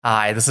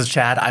Hi, this is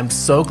Chad. I'm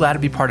so glad to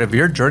be part of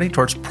your journey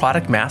towards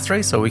product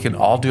mastery so we can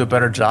all do a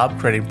better job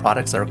creating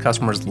products that our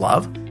customers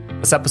love.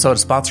 This episode is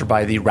sponsored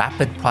by the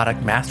Rapid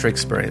Product Mastery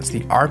Experience,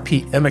 the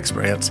RPM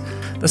Experience.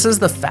 This is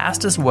the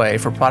fastest way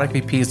for product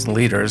VPs and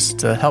leaders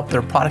to help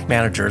their product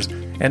managers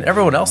and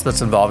everyone else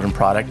that's involved in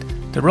product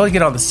to really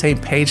get on the same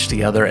page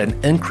together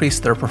and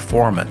increase their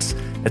performance.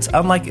 It's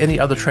unlike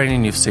any other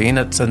training you've seen.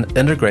 It's an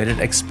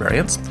integrated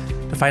experience.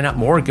 To find out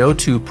more, go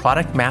to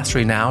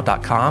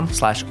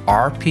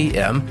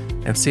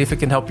productmasterynow.com/RPM and see if it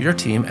can help your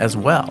team as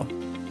well.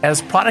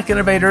 As product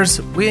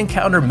innovators, we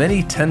encounter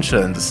many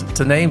tensions.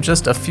 To name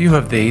just a few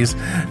of these,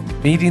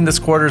 meeting this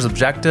quarter's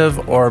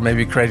objective, or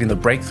maybe creating the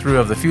breakthrough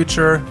of the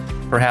future,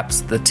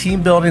 perhaps the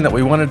team building that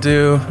we want to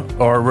do,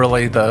 or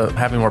really the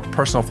having more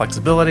personal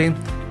flexibility.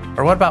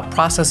 Or what about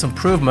process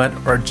improvement,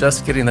 or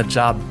just getting the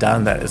job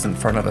done that is in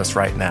front of us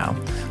right now?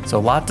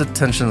 So lots of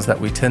tensions that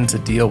we tend to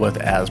deal with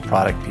as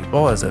product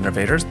people, as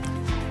innovators.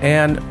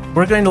 And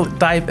we're going to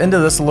dive into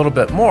this a little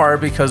bit more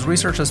because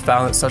research has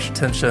found that such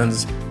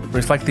tensions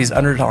reflect these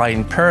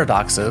underlying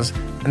paradoxes,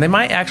 and they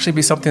might actually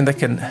be something that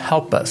can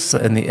help us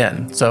in the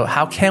end. So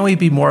how can we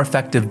be more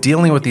effective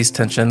dealing with these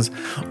tensions,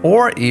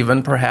 or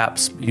even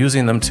perhaps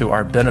using them to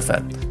our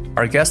benefit?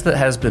 Our guest that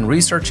has been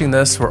researching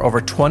this for over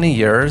 20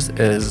 years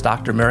is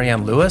Dr.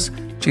 Marianne Lewis.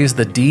 She is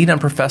the Dean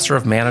and Professor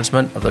of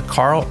Management of the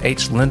Carl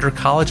H. Linder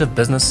College of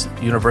Business,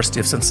 University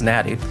of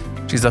Cincinnati.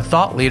 She's a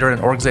thought leader in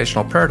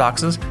organizational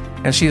paradoxes,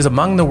 and she is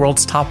among the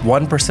world's top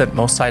 1%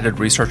 most cited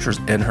researchers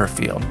in her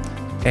field.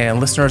 And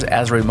listeners,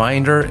 as a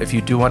reminder, if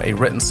you do want a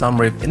written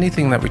summary of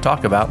anything that we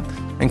talk about,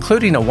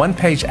 including a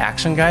one-page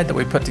action guide that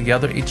we put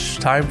together each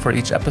time for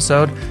each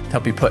episode to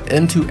help you put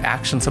into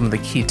action some of the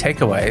key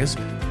takeaways.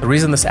 The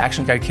reason this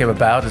action guide came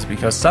about is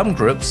because some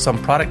groups, some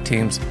product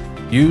teams,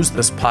 use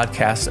this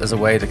podcast as a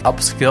way to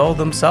upskill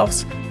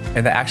themselves.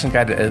 And the action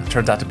guide, it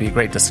turns out to be a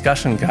great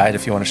discussion guide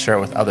if you want to share it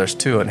with others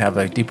too and have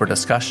a deeper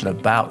discussion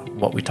about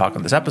what we talk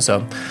in this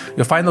episode.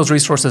 You'll find those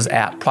resources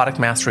at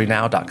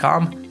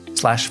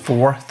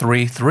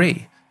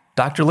productmasterynow.com/433.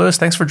 Dr. Lewis,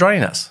 thanks for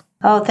joining us.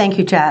 Oh, thank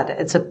you, Chad.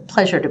 It's a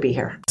pleasure to be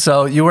here.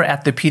 So you were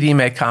at the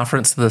PDMA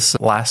conference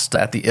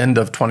at the end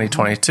of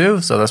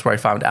 2022. So that's where I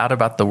found out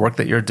about the work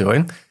that you're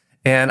doing.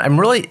 And I'm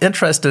really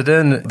interested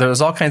in,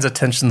 there's all kinds of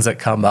tensions that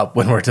come up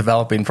when we're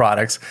developing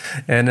products,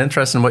 and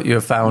interested in what you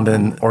have found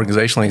in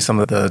organizationally, some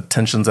of the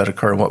tensions that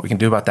occur and what we can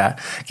do about that.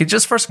 Can you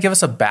just first give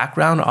us a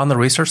background on the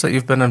research that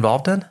you've been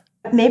involved in?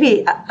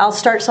 Maybe I'll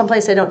start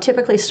someplace I don't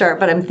typically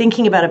start, but I'm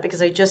thinking about it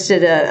because I just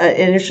did an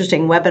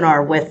interesting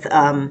webinar with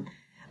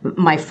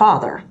my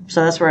father.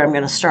 So that's where I'm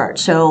going to start.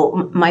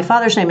 So my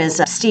father's name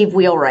is Steve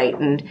Wheelwright,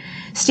 and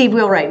Steve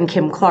Wheelwright and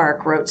Kim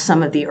Clark wrote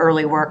some of the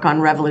early work on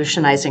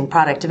revolutionizing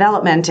product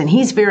development, and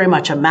he's very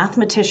much a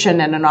mathematician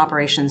and an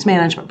operations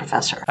management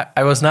professor.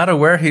 I was not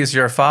aware he's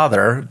your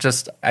father,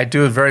 just I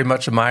do very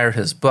much admire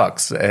his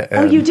books.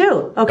 Oh, you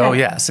do? Okay. Oh,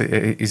 yes.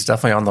 He's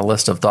definitely on the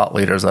list of thought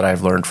leaders that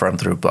I've learned from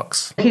through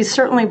books. He's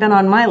certainly been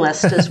on my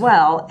list as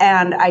well,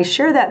 and I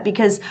share that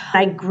because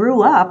I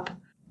grew up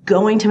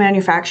going to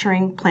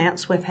manufacturing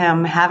plants with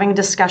him, having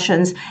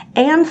discussions,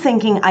 and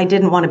thinking I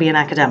didn't want to be an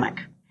academic.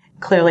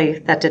 Clearly,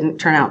 that didn't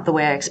turn out the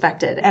way I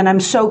expected, and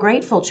I'm so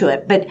grateful to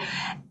it. But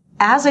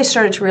as I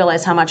started to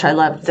realize how much I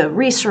loved the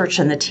research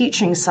and the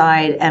teaching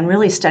side and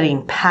really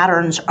studying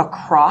patterns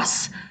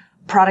across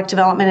product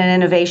development and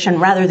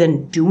innovation rather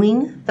than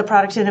doing the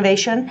product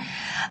innovation,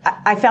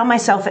 I found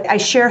myself, I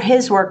share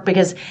his work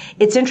because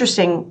it's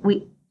interesting.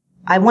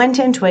 I went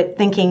into it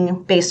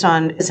thinking, based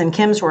on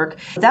Kim's work,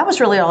 that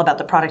was really all about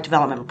the product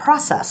development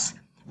process.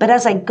 But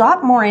as I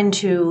got more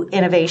into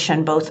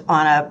innovation, both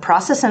on a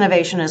process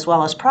innovation as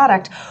well as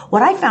product,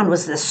 what I found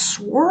was this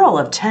swirl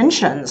of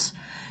tensions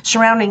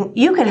surrounding,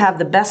 you could have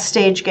the best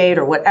stage gate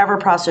or whatever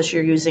process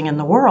you're using in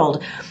the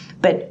world,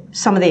 but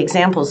some of the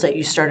examples that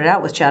you started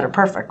out with, Chad, are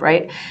perfect,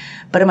 right?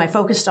 But am I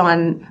focused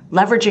on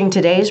leveraging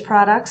today's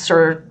products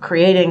or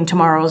creating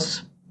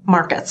tomorrow's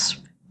markets?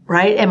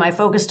 Right? Am I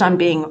focused on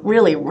being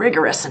really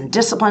rigorous and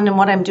disciplined in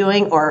what I'm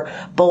doing, or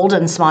bold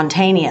and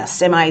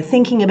spontaneous? Am I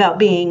thinking about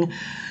being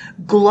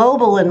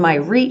global in my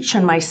reach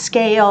and my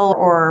scale,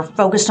 or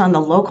focused on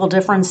the local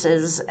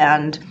differences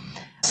and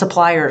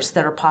suppliers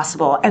that are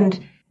possible? And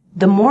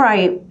the more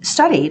I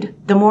studied,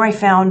 the more I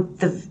found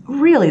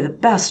the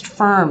best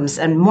firms,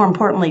 and more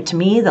importantly to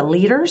me, the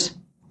leaders,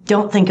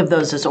 don't think of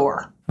those as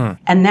or.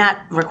 And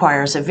that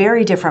requires a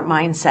very different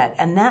mindset.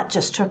 And that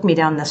just took me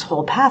down this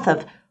whole path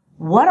of,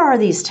 what are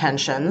these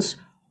tensions?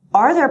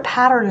 Are there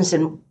patterns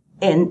in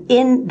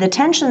the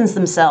tensions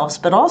themselves,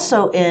 but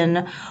also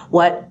in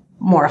what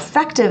more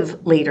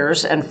effective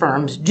leaders and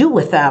firms do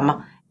with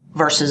them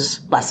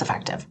versus less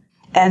effective?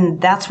 And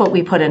that's what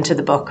we put into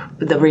the book,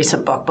 the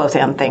recent book, Both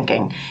And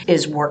Thinking,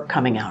 is work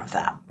coming out of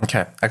that.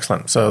 Okay,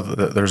 excellent. So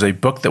there's a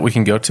book that we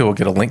can go to. We'll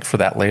get a link for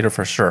that later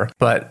for sure.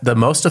 But the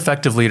most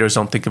effective leaders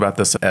don't think about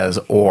this as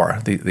or,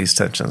 these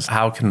tensions.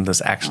 How can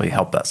this actually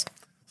help us?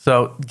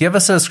 So give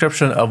us a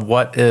description of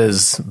what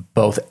is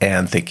both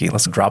and thinking.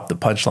 Let's drop the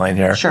punchline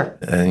here. Sure.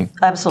 And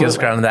Absolutely. Get us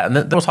grounded in that. And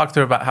then we'll talk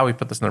through about how we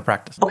put this into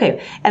practice.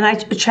 Okay.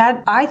 And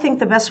Chad, I think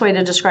the best way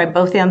to describe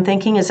both and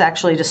thinking is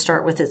actually to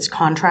start with its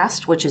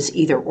contrast, which is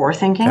either or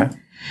thinking. Okay.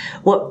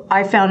 What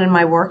I found in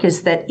my work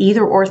is that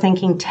either or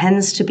thinking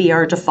tends to be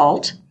our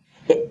default.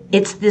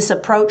 It's this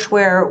approach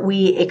where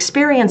we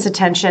experience a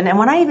tension. And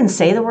when I even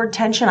say the word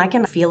tension, I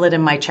can feel it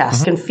in my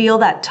chest. I can feel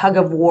that tug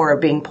of war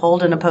being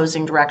pulled in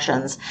opposing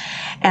directions.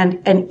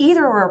 And an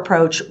either or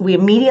approach, we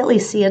immediately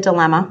see a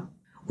dilemma.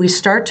 We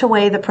start to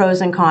weigh the pros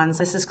and cons.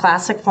 This is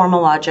classic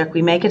formal logic.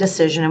 We make a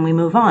decision and we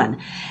move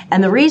on.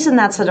 And the reason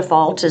that's the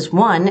default is,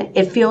 one,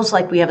 it feels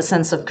like we have a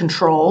sense of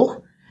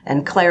control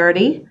and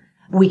clarity.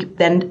 We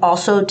then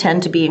also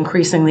tend to be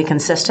increasingly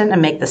consistent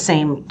and make the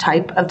same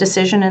type of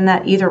decision in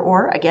that either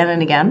or again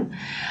and again.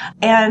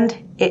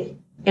 And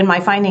in my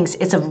findings,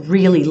 it's a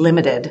really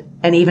limited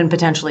and even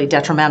potentially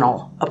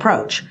detrimental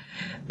approach.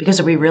 Because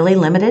are we really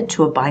limited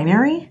to a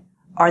binary?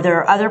 Are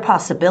there other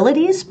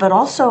possibilities? But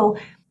also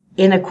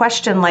in a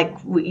question like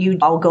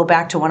I'll go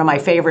back to one of my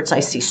favorites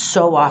I see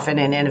so often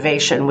in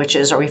innovation, which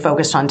is, are we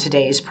focused on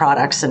today's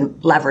products and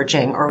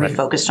leveraging, or are we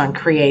focused on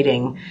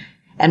creating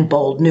and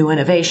bold new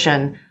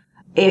innovation?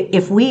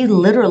 If we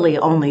literally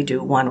only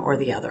do one or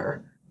the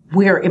other,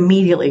 we're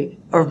immediately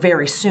or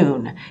very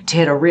soon to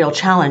hit a real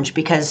challenge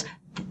because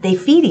they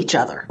feed each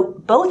other.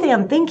 Both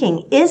and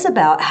thinking is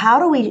about how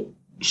do we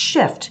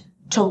shift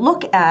to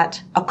look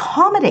at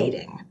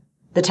accommodating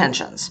the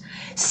tensions,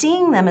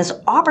 seeing them as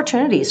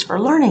opportunities for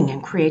learning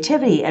and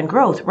creativity and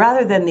growth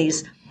rather than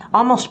these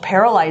almost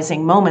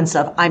paralyzing moments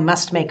of I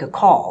must make a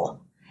call.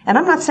 And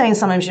I'm not saying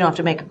sometimes you don't have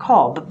to make a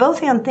call, but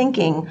both and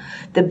thinking,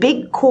 the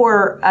big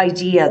core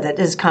idea that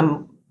has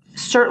come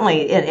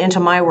certainly into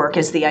my work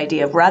is the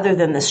idea of, rather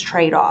than this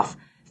trade-off,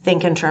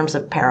 think in terms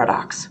of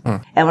paradox.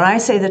 And when I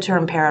say the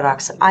term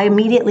paradox, I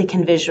immediately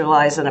can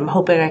visualize, and I'm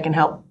hoping I can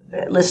help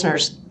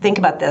listeners think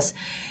about this.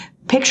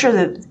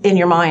 Picture in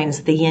your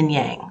minds the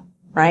yin-yang,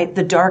 right?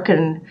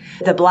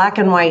 The black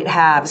and white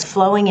halves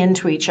flowing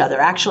into each other.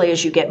 Actually,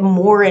 as you get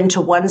more into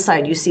one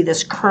side, you see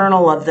this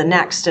kernel of the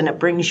next, and it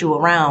brings you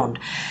around.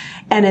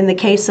 And in the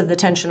case of the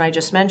tension I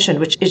just mentioned,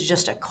 which is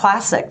just a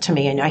classic to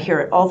me, and I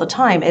hear it all the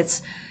time,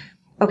 it's,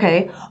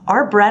 okay,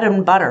 our bread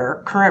and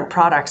butter current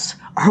products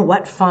are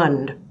what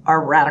fund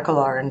our radical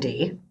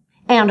R&D.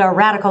 And our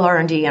radical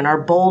R&D and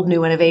our bold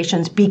new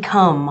innovations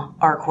become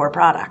our core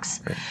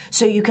products. Right.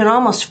 So you can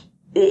almost,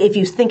 if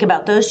you think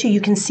about those two, you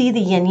can see the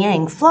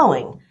yin-yang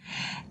flowing.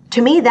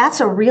 To me, that's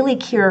a really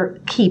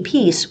key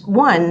piece.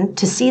 One,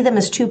 to see them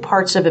as two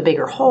parts of a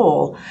bigger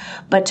whole,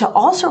 but to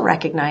also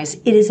recognize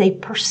it is a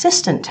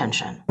persistent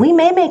tension. We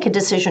may make a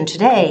decision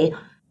today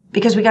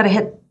because we got to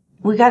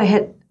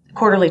hit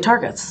quarterly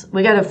targets.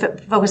 We got to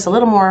focus a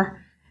little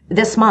more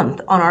this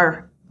month on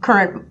our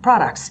current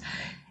products.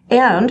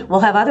 And we'll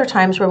have other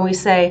times where we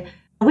say,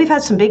 we've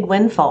had some big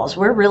windfalls.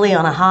 We're really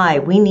on a high.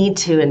 We need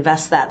to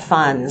invest that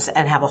funds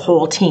and have a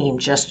whole team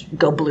just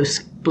go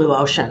blue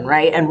ocean,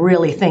 right? And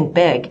really think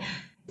big.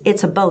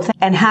 It's a both.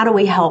 And how do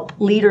we help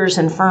leaders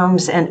and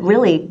firms and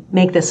really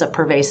make this a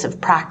pervasive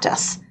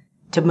practice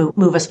to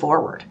move us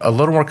forward? A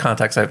little more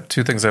context. I have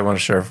two things I want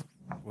to share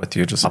with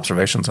you, just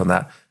observations on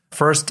that.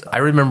 First, I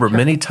remember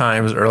many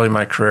times early in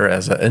my career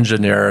as an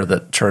engineer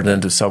that turned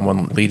into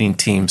someone leading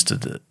teams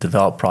to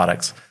develop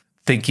products,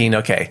 thinking,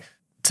 okay,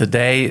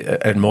 today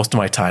and most of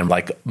my time,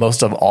 like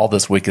most of all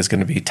this week is going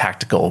to be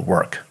tactical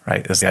work,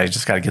 right? I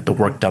just got to get the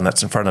work done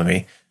that's in front of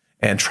me,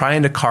 and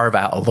trying to carve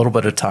out a little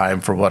bit of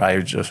time for what I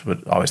just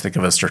would always think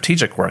of as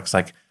strategic work. It's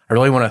like, I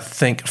really want to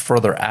think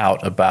further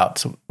out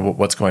about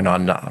what's going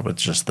on, not with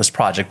just this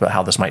project, but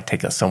how this might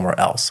take us somewhere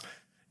else.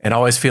 And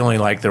always feeling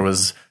like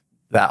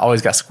that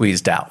always got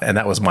squeezed out. And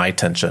that was my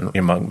tension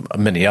among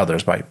many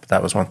others, but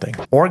that was one thing.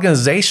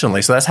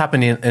 Organizationally, so that's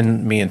happening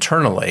in me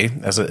internally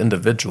as an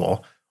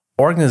individual.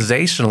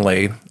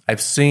 Organizationally,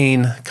 I've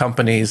seen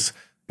companies,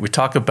 we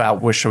talk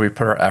about where should we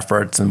put our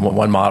efforts, and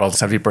one model,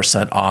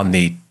 70% on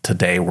the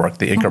today work,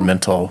 the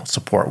incremental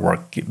support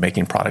work,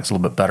 making products a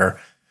little bit better.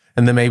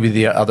 And then maybe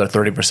the other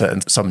 30%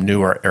 in some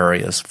newer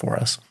areas for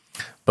us.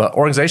 But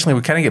organizationally,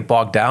 we kind of get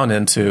bogged down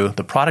into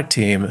the product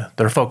team.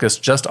 They're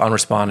focused just on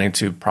responding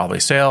to probably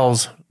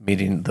sales,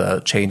 meeting the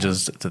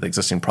changes to the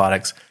existing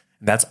products.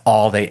 And that's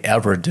all they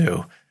ever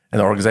do. And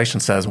the organization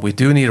says, we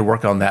do need to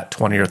work on that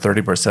 20 or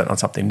 30% on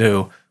something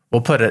new.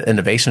 We'll put an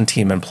innovation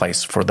team in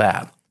place for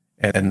that.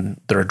 And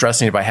they're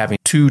addressing it by having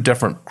two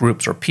different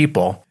groups or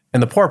people.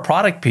 And the poor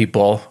product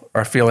people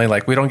are feeling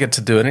like we don't get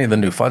to do any of the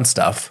new fun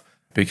stuff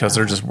because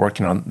they're just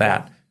working on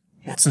that.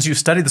 Yeah. Since you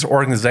studied this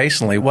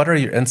organizationally, what are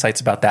your insights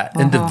about that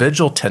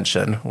individual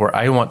tension where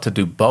I want to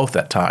do both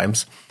at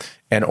times,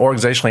 and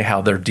organizationally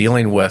how they're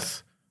dealing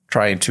with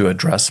trying to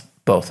address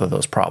both of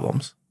those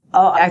problems?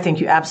 Oh, I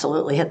think you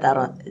absolutely hit that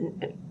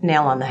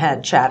nail on the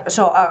head, Chad.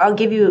 So I'll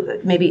give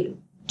you maybe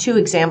two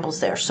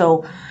examples there.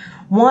 So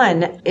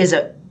one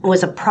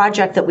was a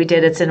project that we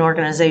did. It's in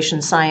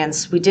organization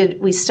science.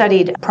 We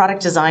studied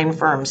product design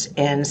firms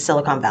in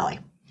Silicon Valley.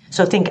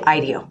 So think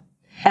IDEO.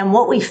 And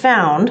what we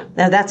found,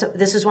 now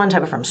this is one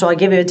type of firm. So I'll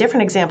give you a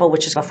different example,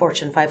 which is a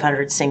Fortune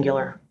 500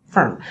 singular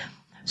firm.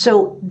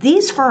 So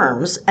these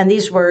firms, and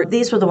these were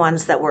the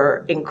ones that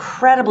were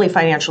incredibly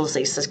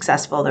financially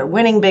successful. They're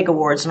winning big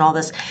awards and all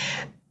this.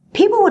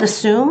 People would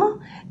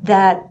assume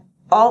that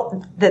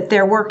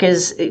their work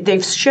is,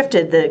 they've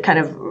shifted the kind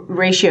of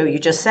ratio you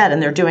just said,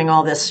 and they're doing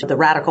all this, the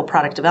radical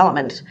product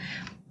development.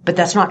 But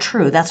that's not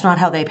true. That's not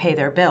how they pay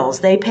their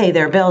bills. They pay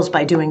their bills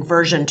by doing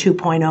version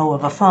 2.0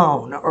 of a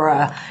phone or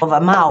of a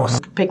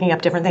mouse, picking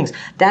up different things.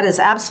 That is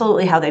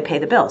absolutely how they pay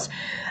the bills.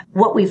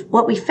 What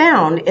we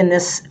found in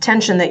this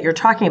tension that you're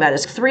talking about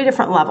is 3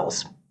 different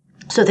levels.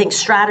 So think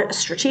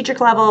strategic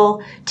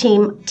level,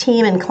 team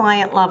and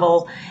client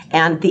level,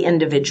 and the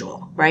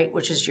individual, right?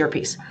 Which is your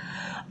piece.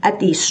 At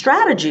the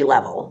strategy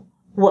level,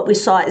 what we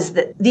saw is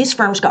that these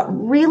firms got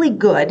really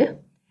good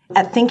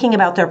at thinking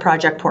about their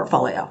project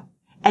portfolio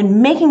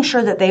and making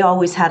sure that they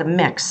always had a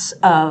mix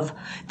of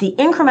the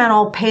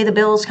incremental pay the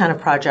bills kind of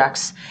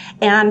projects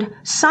and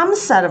some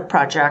set of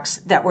projects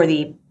that were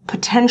the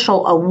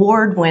potential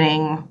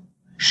award-winning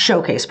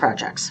showcase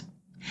projects.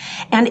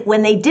 And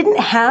when they didn't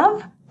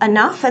have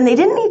enough, and they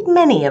didn't need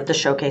many of the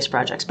showcase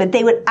projects, but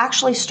they would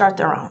actually start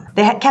their own.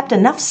 They had kept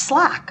enough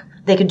slack,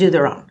 they could do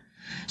their own.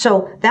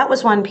 So that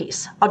was one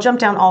piece. I'll jump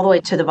down all the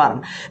way to the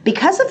bottom.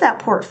 Because of that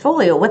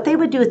portfolio, what they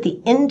would do at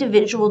the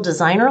individual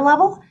designer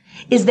level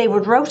is they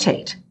would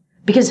rotate,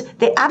 because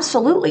they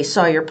absolutely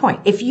saw your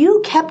point. If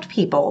you kept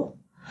people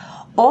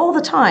all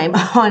the time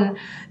on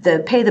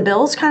the pay the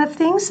bills kind of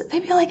things,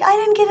 they'd be like, I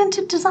didn't get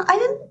into design.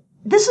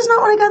 This is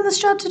not what I got in this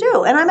job to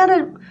do. And I'm at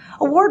an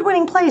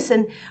award-winning place,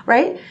 and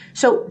right?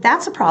 So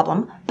that's a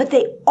problem. But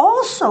they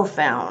also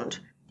found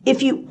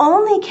if you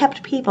only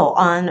kept people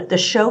on the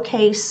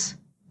showcase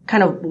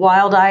kind of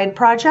wild-eyed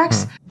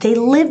projects, they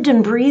lived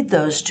and breathed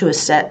those to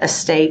a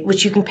state,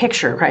 which you can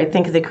picture, right?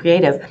 Think of the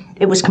creative.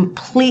 It was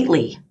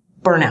completely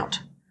burnout,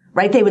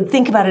 right? They would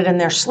think about it in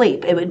their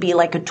sleep. It would be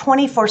like a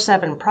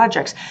 24/7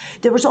 projects.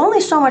 There was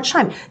only so much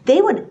time. They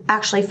would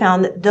actually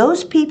found that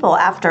those people,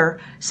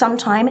 after some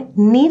time,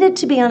 needed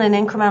to be on an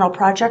incremental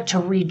project to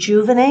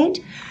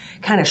rejuvenate,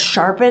 kind of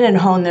sharpen and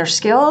hone their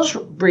skills,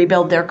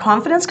 rebuild their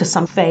confidence, because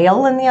some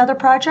fail in the other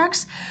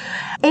projects.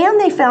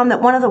 And they found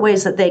that one of the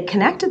ways that they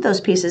connected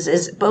those pieces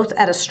is both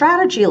at a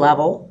strategy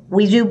level.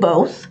 We do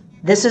both.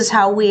 This is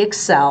how we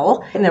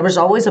excel. And there was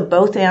always a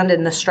both and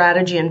in the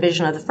strategy and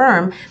vision of the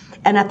firm.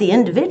 And at the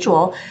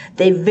individual,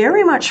 they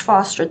very much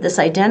fostered this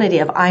identity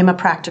of I'm a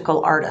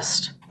practical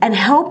artist, and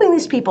helping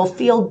these people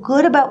feel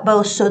good about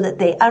both so that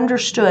they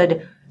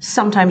understood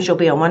sometimes you'll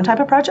be on one type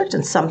of project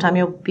and sometimes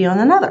you'll be on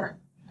another.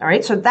 All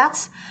right. So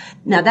those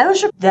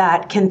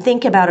that can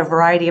think about a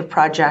variety of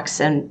projects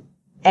and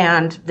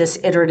this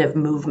iterative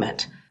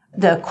movement.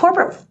 The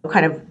corporate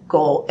kind of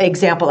goal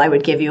example I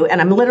would give you, and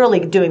I'm literally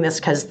doing this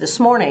because this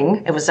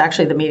morning, it was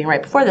actually the meeting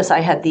right before this, I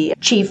had the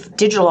chief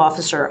digital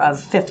officer of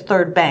Fifth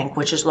Third Bank,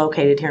 which is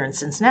located here in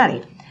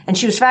Cincinnati. And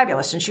she was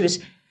fabulous.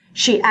 And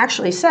she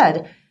actually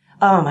said,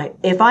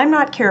 if I'm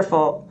not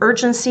careful,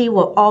 urgency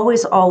will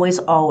always, always,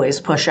 always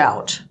push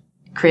out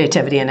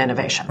creativity and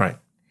innovation. Right.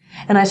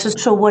 And I said,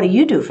 so what do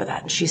you do for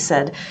that? And she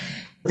said,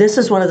 this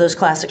is one of those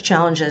classic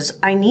challenges.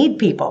 I need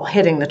people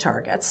hitting the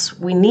targets.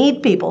 We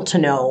need people to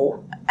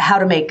know how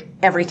to make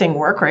everything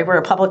work, right? We're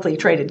a publicly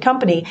traded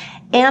company.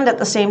 And at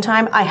the same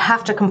time, I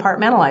have to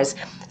compartmentalize.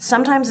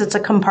 Sometimes it's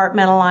a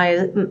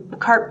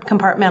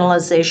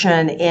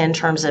compartmentalization in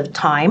terms of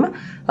time,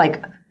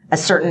 like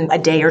a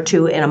day or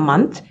two in a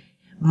month.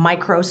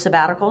 Micro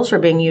sabbaticals are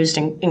being used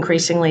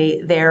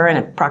increasingly there, and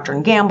at Procter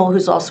 & Gamble,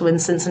 who's also in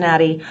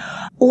Cincinnati,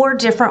 or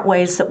different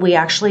ways that we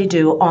actually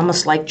do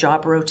almost like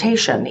job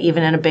rotation,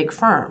 even in a big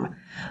firm.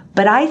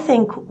 But I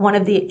think one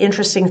of the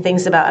interesting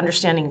things about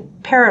understanding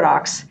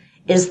paradox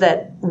is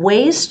that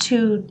ways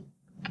to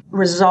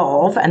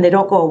resolve, and they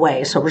don't go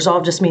away, so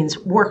resolve just means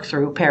work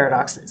through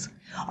paradoxes,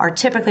 are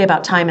typically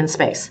about time and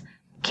space.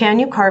 Can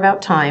you carve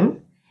out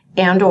time,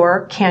 and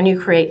or can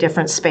you create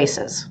different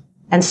spaces?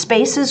 And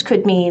spaces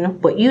could mean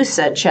what you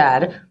said,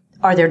 Chad.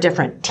 Are there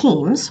different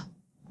teams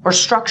or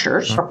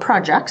structures or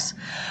projects?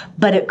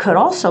 But it could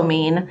also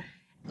mean,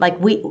 like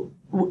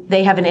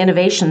they have an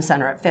innovation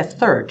center at Fifth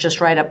Third,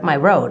 just right up my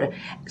road,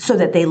 so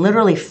that they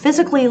literally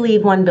physically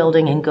leave one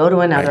building and go to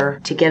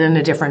another to get in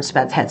a different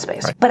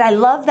headspace. Right. But I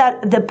love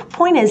that. The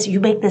point is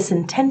you make this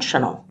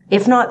intentional.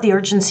 If not, the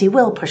urgency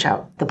will push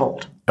out the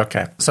bold.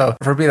 Okay. So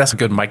for me, that's a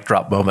good mic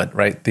drop moment,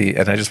 right?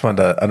 And I just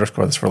wanted to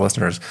underscore this for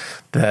listeners,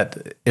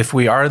 that if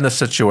we are in this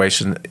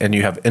situation and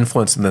you have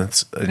influence in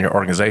this in your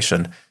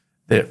organization,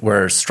 that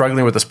we're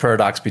struggling with this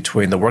paradox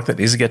between the work that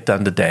needs to get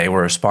done today,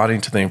 we're responding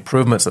to the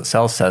improvements that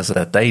sales says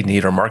that they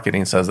need or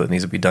marketing says that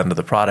needs to be done to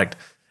the product.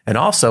 And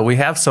also we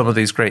have some of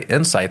these great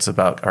insights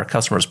about our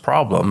customers'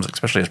 problems,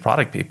 especially as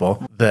product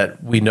people,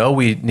 that we know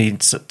we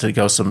need to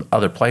go some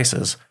other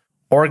places.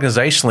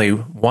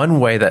 Organizationally, one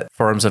way that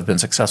firms have been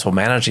successful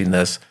managing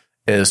this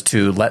is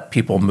to let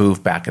people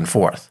move back and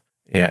forth.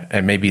 Yeah,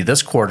 and maybe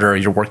this quarter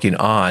you're working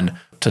on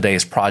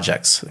today's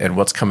projects and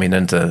what's coming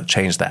in to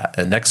change that.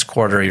 And next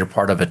quarter you're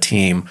part of a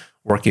team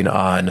working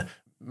on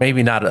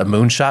maybe not a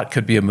moonshot,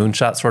 could be a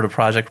moonshot sort of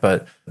project,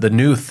 but the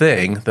new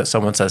thing that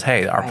someone says,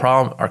 hey,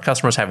 our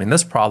customer's having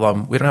this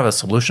problem. We don't have a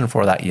solution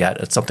for that yet.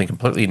 It's something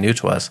completely new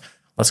to us.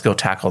 Let's go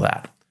tackle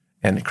that.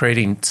 And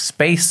creating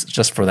space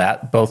just for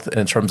that, both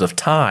in terms of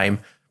time,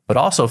 but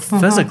also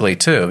physically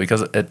too,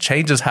 because it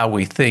changes how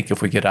we think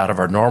if we get out of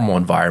our normal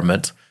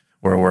environment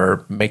where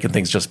we're making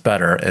things just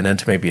better and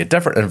into maybe a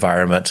different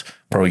environment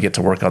where we get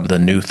to work on the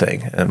new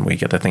thing and we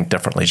get to think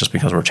differently just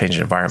because we're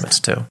changing environments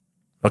too.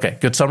 Okay,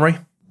 good summary?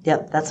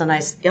 Yep, that's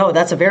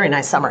a very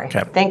nice summary.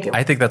 Okay. Thank you.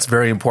 I think that's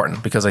very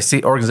important because I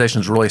see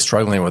organizations really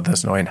struggling with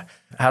this, knowing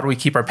how do we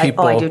keep our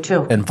people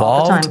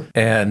involved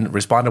and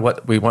respond to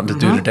what we want to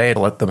do today to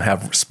let them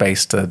have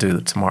space to do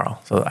tomorrow.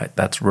 So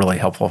that's really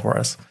helpful for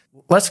us.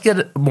 Let's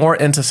get more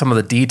into some of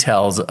the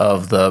details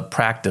of the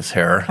practice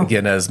here,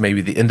 again, as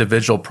maybe the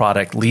individual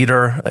product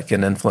leader that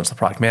can influence the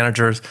product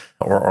managers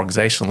or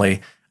organizationally.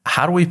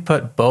 How do we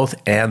put both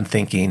and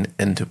thinking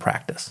into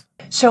practice?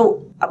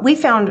 So we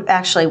found,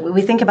 actually,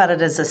 we think about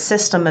it as a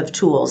system of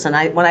tools.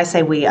 And when I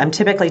say we, I'm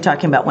typically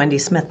talking about Wendy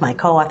Smith, my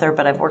co-author,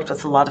 but I've worked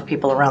with a lot of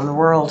people around the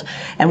world,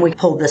 and we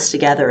pulled this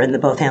together in the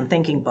Both and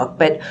Thinking book.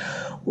 But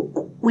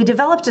we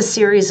developed a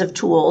series of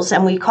tools,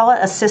 and we call it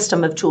a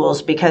system of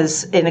tools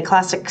because in a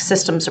classic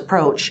systems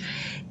approach,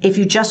 if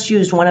you just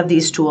used one of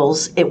these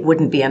tools, it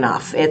wouldn't be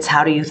enough. It's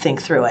how do you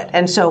think through it?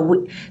 And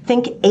so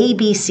think A,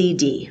 B, C,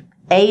 D.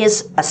 A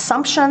is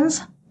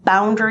assumptions,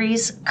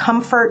 boundaries,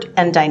 comfort,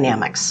 and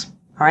dynamics.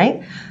 All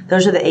right?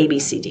 Those are the A, B,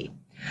 C, D.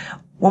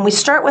 When we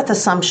start with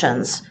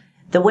assumptions,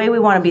 the way we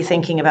want to be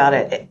thinking about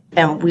it,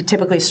 and we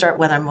typically start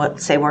when I'm,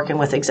 say, working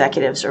with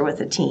executives or with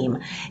a team,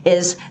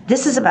 is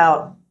this is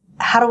about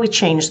how do we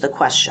change the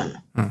question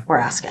we're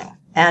asking?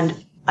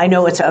 And I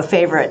know it's a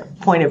favorite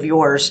point of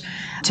yours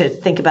to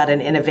think about an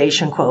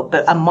innovation quote,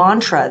 but a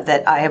mantra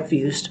that I have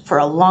used for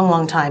a long,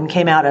 long time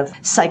came out of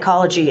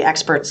psychology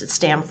experts at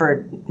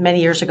Stanford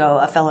many years ago,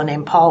 a fellow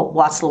named Paul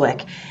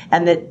Watzlawick.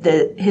 And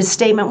his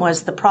statement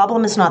was, the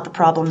problem is not the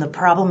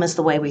problem is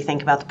the way we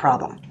think about the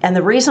problem. And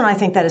the reason I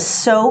think that is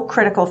so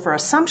critical for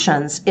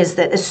assumptions is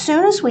that as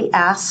soon as we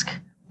ask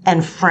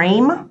and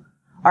frame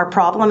our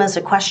problem as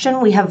a question,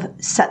 we have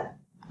set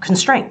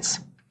constraints.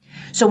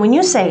 So when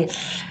you say,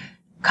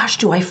 gosh,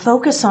 do I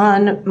focus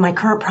on my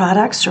current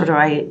products or do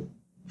I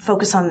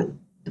focus on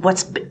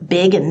what's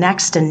big and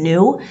next and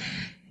new?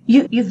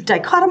 You've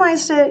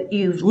dichotomized it,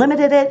 you've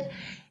limited it,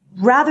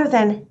 rather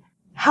than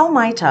how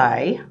might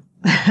I,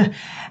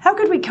 how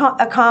could we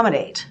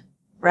accommodate,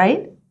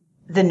 right,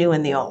 the new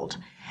and the old?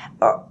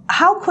 Or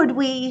how could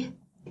we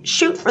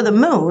shoot for the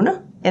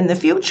moon in the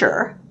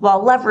future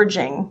while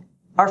leveraging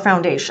our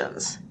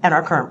foundations and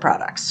our current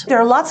products? There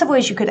are lots of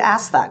ways you could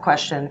ask that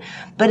question,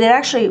 but it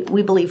actually,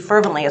 we believe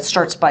fervently, it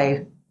starts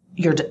by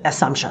your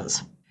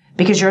assumptions,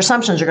 because your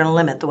assumptions are going to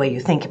limit the way you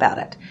think about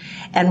it.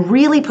 And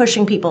really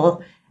pushing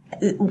people,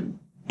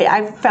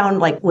 I've found,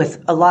 like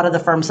with a lot of the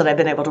firms that I've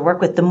been able to work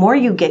with, the more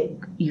you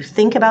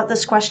think about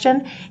this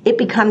question, it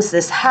becomes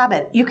this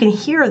habit. You can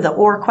hear the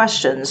or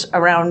questions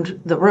around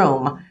the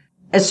room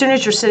as soon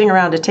as you're sitting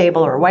around a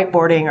table or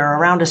whiteboarding or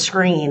around a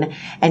screen.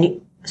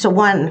 And so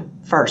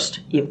first,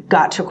 you've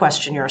got to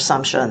question your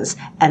assumptions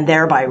and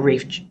thereby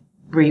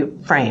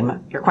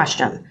reframe your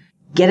question.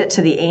 Get it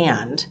to the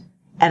and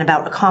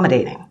about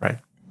accommodating. Right.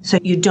 So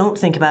you don't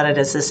think about it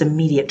as this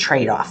immediate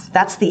trade-off.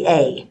 That's the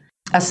A.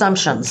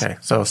 Assumptions. Okay.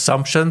 So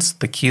assumptions,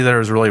 the key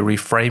there is really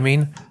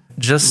reframing.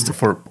 Just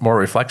for more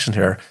reflection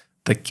here,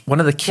 one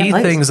of the key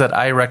things that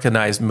I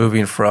recognize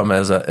moving from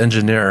as an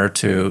engineer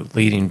to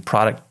leading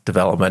product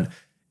development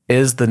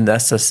is the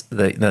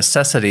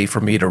necessity for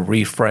me to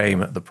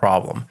reframe the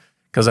problem.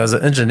 Because as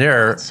an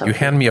engineer, you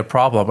hand me a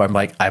problem, I'm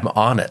like, I'm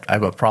on it.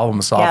 I'm a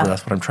problem solver. Yeah.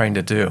 That's what I'm trying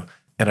to do.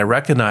 And I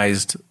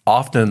recognized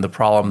often the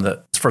problem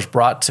that's first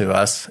brought to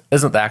us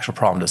isn't the actual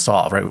problem to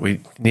solve, right?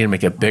 We need to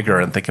make it bigger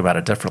and think about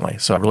it differently.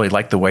 So I really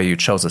like the way you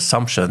chose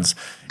assumptions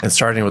and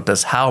starting with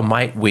this, how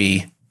might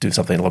we do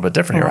something a little bit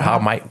different here? Or how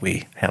might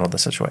we handle the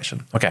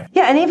situation? Okay.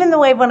 Yeah, and even the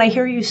way when I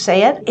hear you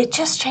say it, it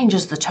just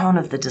changes the tone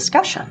of the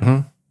discussion.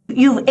 Mm-hmm.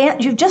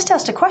 You've just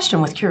asked a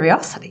question with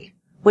curiosity,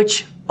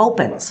 which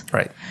opens.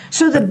 Right.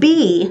 So the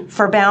B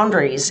for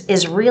boundaries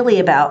is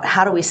really about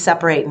how do we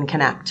separate and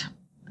connect,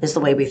 is the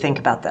way we think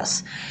about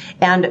this.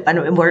 And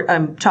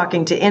I'm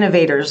talking to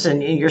innovators,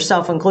 and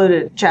yourself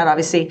included, Chad,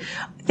 obviously.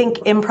 Think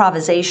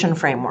improvisation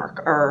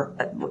framework or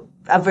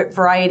a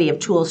variety of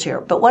tools here.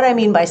 But what I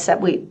mean by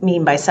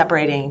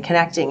separating and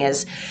connecting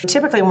is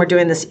typically when we're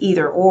doing this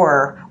either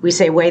or, we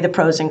say weigh the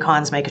pros and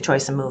cons, make a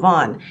choice, and move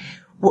on.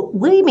 What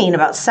we mean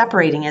about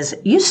separating is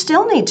you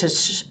still need to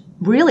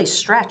really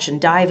stretch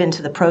and dive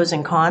into the pros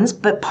and cons.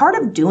 But part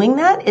of doing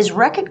that is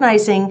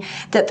recognizing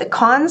that the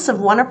cons of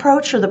one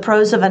approach are the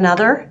pros of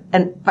another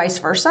and vice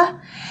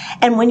versa.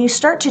 And when you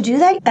start to do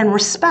that and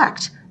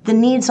respect the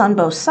needs on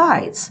both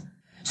sides.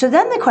 So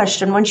then the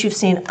question, once you've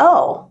seen,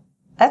 oh,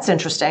 that's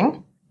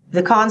interesting.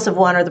 The cons of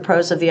one are the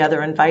pros of the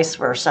other and vice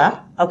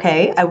versa.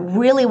 Okay, I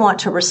really want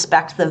to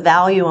respect the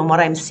value and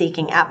what I'm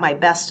seeking at my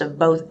best of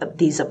both of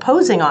these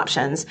opposing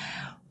options.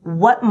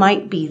 What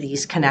might be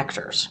these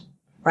connectors?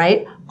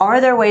 right?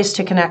 Are there ways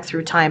to connect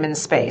through time and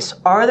space?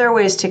 Are there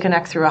ways to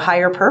connect through a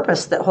higher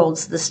purpose that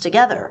holds this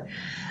together?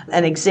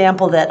 An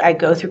example that I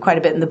go through quite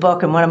a bit in the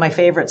book, and one of my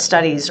favorite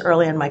studies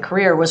early in my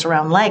career was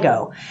around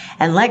Lego.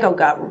 And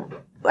Lego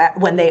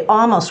when they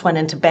almost went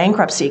into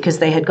bankruptcy because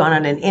they had gone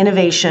on an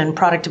innovation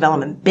product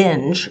development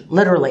binge,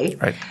 literally,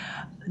 right.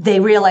 They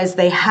realized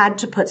they had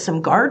to put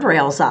some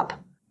guardrails up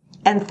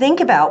and think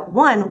about,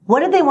 one, what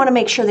did they want to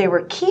make sure they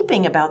were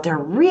keeping about their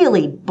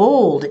really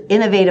bold,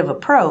 innovative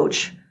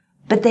approach,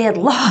 but they had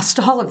lost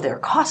all of their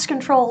cost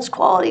controls,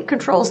 quality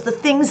controls, the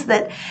things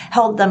that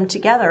held them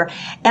together.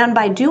 And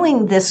by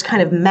doing this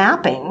kind of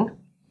mapping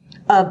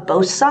of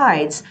both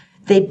sides,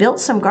 they built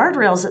some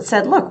guardrails that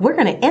said, look, we're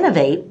going to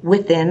innovate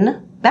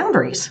within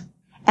boundaries.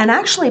 And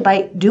actually,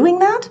 by doing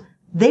that,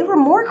 they were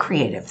more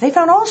creative. They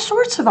found all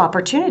sorts of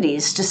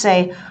opportunities to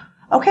say,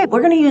 okay,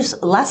 we're going to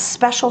use less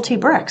specialty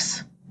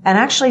bricks. And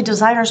actually,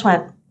 designers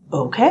went,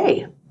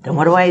 okay, then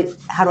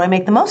how do I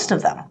make the most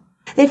of them?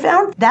 They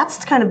found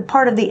that's kind of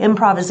part of the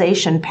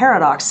improvisation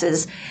paradox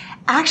is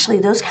actually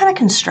those kind of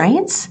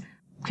constraints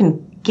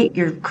can get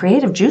your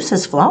creative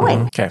juices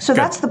flowing. Okay, so good.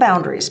 That's the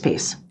boundaries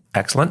piece.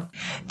 Excellent.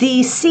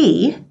 The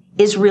C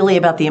is really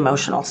about the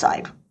emotional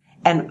side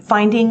and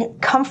finding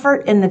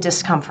comfort in the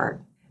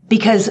discomfort,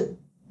 because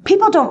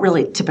people don't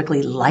really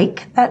typically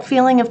like that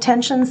feeling of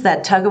tensions,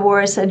 that tug of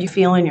war I said you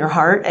feel in your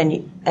heart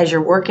as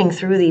you're working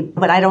through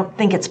but I don't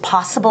think it's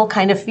possible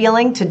kind of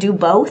feeling to do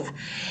both,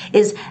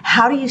 is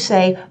how do you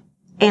say,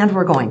 and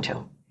we're going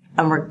to.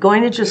 And we're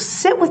going to just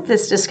sit with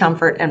this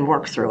discomfort and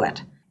work through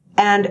it.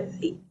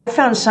 And I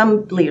found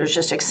some leaders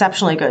just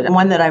exceptionally good. And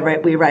one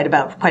that we write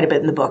about quite a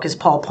bit in the book is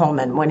Paul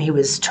Pullman, when he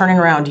was turning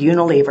around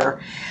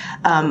Unilever.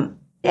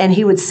 And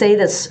he would say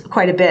this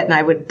quite a bit, and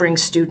I would bring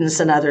students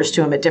and others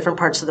to him at different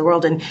parts of the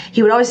world. And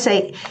he would always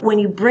say, when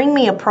you bring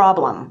me a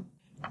problem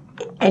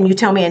and you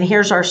tell me, and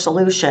here's our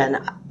solution,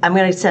 I'm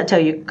going to tell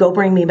you, go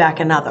bring me back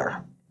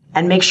another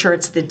and make sure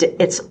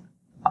it's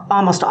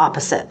almost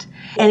opposite.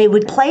 And he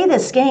would play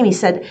this game, he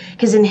said,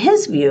 because in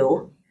his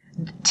view,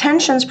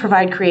 tensions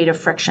provide creative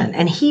friction,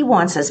 and he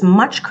wants as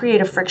much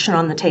creative friction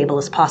on the table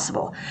as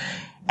possible.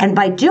 And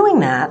by doing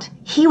that,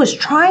 he was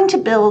trying to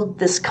build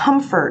this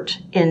comfort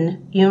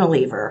in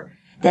Unilever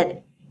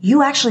that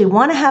you actually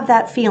want to have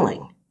that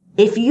feeling.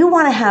 If you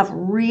want to have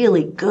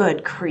really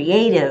good,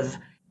 creative,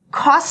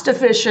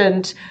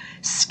 cost-efficient,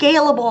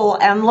 scalable,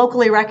 and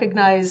locally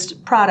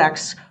recognized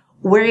products,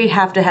 where you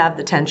have to have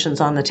the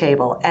tensions on the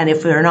table. And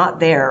if they're not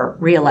there,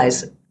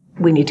 realize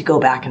we need to go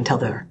back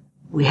until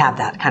we have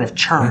that kind of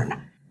churn.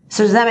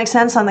 So does that make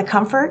sense on the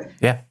comfort?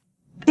 Yeah.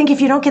 I think if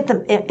you don't get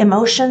the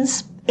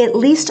emotions, at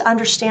least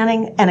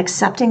understanding and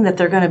accepting that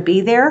they're going to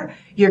be there,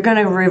 you're going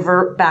to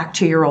revert back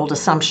to your old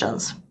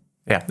assumptions.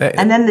 Yeah.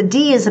 And then the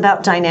D is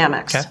about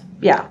dynamics. Okay.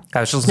 Yeah.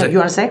 You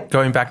want to say?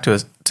 Going back to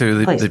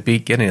the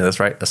beginning of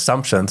this, right?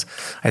 Assumptions.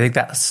 I think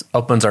that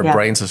opens our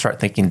brains to start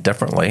thinking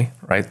differently,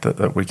 right?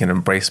 That we can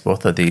embrace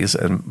both of these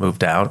and move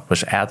down,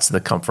 which adds to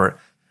the comfort.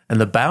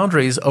 And the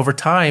boundaries over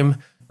time,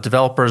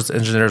 developers,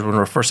 engineers, when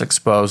we're first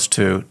exposed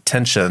to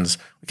tensions,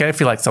 we kind of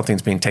feel like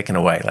something's being taken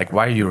away. Like,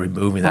 why are you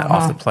removing that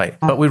off the plate?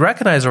 But we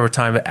recognize over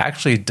time it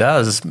actually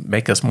does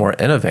make us more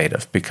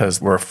innovative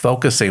because we're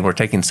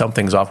taking some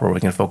things off where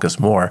we can focus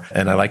more.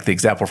 And I like the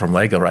example from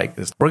Lego, right?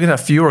 We're going to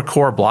have fewer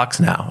core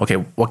blocks now. Okay,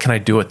 what can I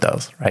do with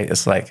those, right?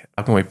 It's like,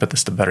 how can we put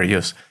this to better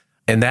use?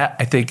 And that,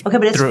 I think,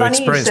 through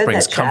experience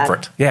brings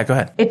comfort. Yeah, go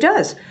ahead. It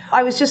does.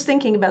 I was just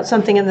thinking about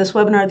something in this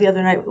webinar the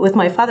other night with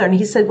my father, and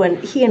he said when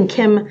he and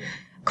Kim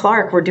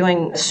Clark were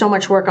doing so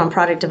much work on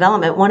product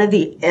development, one of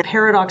the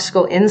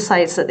paradoxical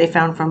insights that they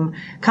found from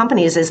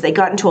companies is they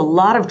got into a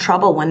lot of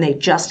trouble when they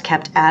just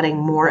kept adding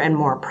more and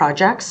more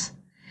projects.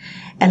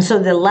 And so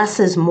the less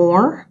is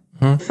more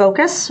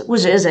focus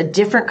is a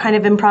different kind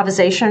of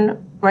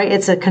improvisation, right?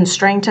 It's a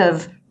constraint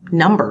of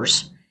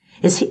numbers.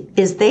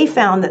 Is they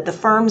found that the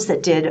firms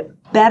that did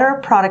better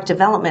product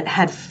development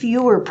had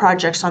fewer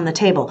projects on the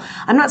table.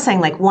 I'm not saying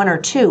like one or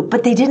two,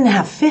 but they didn't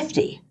have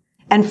 50.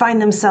 And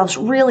find themselves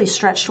really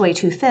stretched way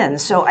too thin.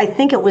 So I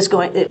think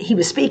he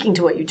was speaking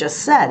to what you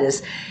just said,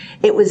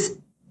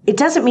 it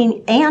doesn't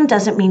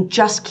mean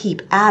just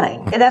keep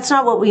adding. And that's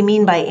not what we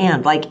mean by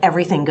like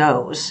everything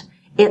goes.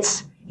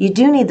 You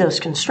do need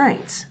those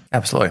constraints.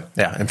 Absolutely.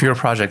 Yeah. And fewer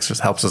projects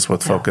just helps us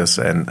with focus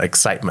and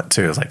excitement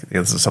too. It's like,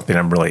 this is something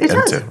I'm really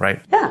into,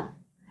 right? Yeah.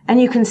 And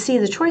you can see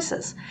the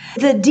choices.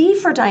 The D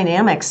for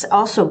dynamics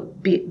also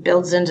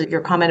builds into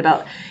your comment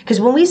about, because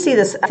when we see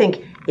this, I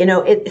think,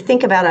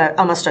 think about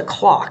almost a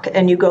clock,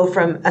 and you go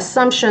from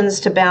assumptions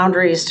to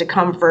boundaries to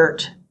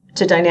comfort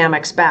to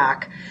dynamics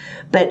back.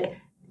 But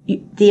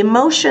the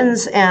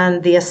emotions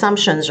and the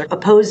assumptions are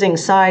opposing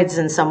sides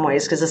in some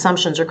ways, because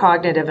assumptions are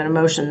cognitive and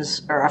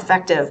emotions are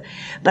affective.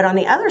 But on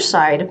the other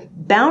side,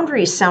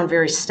 boundaries sound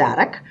very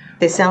static.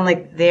 They sound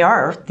like they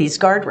are these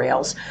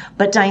guardrails.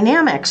 But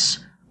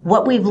dynamics,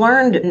 what we've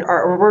learned in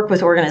our work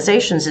with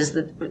organizations is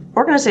that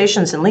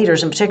organizations and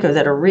leaders in particular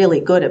that are really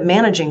good at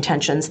managing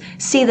tensions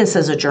see this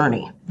as a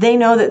journey. They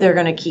know that they're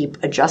going to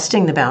keep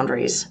adjusting the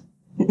boundaries,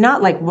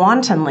 not like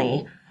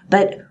wantonly,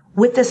 but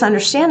with this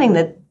understanding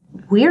that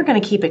we are going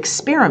to keep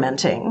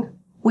experimenting.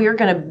 We are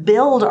going to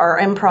build our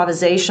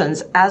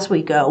improvisations as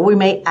we go. We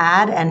may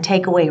add and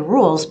take away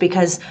rules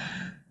because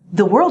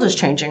the world is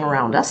changing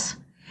around us.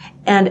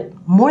 And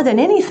more than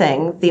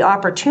anything, the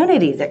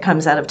opportunity that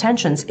comes out of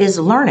tensions is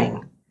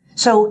learning.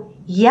 So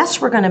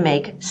yes, we're going to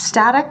make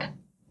static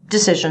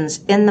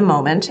decisions in the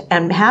moment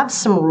and have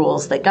some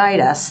rules that guide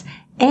us.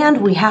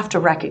 And we have to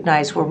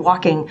recognize we're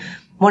walking.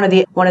 One of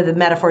the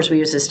metaphors we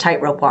use is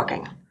tightrope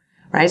walking,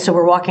 right? So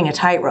we're walking a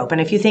tightrope. And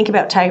if you think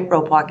about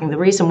tightrope walking, the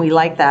reason we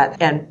like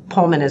that, and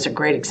Pullman is a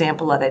great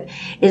example of it,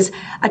 is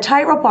a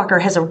tightrope walker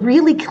has a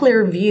really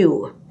clear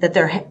view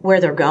that where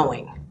they're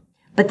going.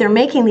 But they're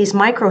making these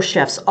micro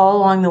shifts all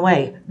along the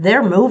way.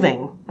 They're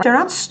moving. They're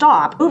not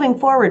stopped, moving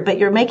forward, but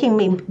you're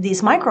making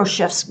these micro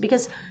shifts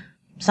because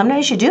some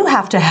days you do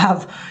have to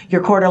have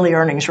your quarterly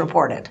earnings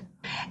reported.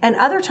 And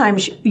other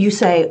times you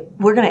say,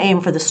 we're going to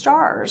aim for the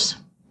stars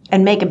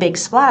and make a big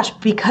splash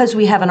because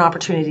we have an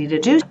opportunity to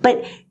do.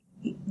 But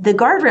the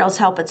guardrails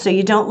help it so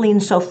you don't lean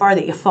so far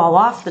that you fall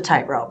off the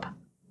tightrope.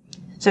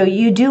 So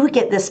you do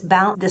get this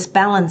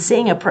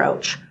balancing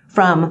approach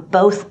from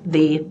both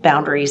the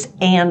boundaries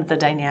and the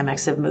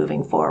dynamics of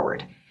moving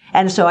forward.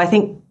 And so I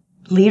think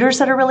leaders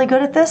that are really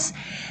good at this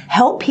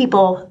help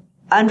people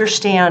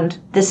understand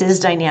this is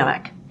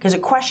dynamic. Because a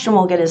question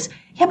we'll get is,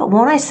 yeah, but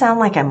won't I sound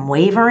like I'm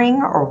wavering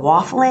or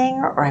waffling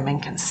or I'm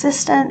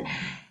inconsistent?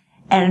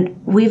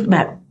 And we've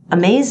met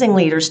amazing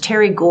leaders,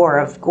 Terry Gore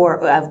of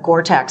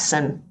Gore-Tex,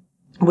 and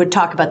would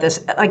talk about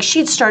this. Like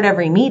she'd start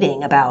every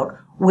meeting about,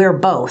 we're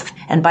both.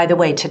 And by the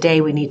way, today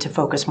we need to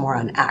focus more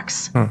on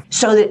X.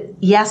 So that,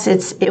 yes,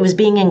 it was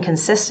being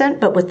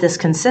inconsistent, but with this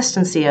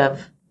consistency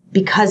of,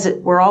 because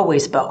we're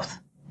always both.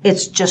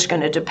 It's just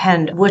going to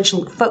depend, which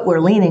foot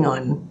we're leaning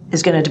on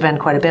is going to depend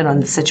quite a bit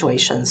on the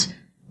situations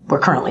we're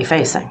currently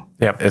facing.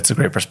 Yeah, it's a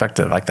great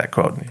perspective. I like that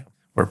quote.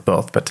 We're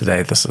both, but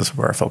today this is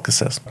where our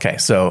focus is. Okay,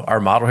 so our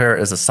model here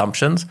is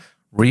assumptions,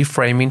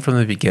 reframing from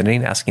the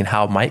beginning, asking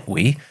how might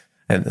we,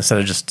 and instead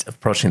of just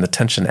approaching the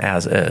tension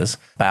as is.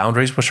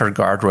 Boundaries, which are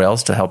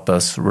guardrails to help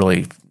us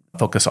really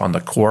focus on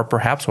the core,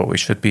 perhaps, what we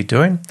should be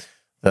doing.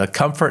 The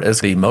comfort is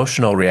the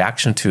emotional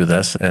reaction to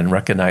this and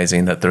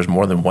recognizing that there's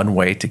more than one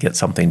way to get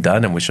something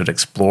done, and we should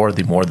explore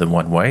the more than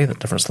one way, the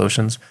different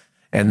solutions.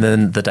 And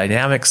then the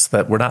dynamics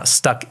that we're not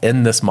stuck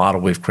in this model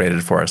we've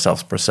created for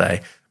ourselves per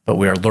se, but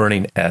we are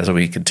learning as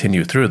we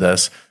continue through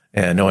this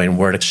and knowing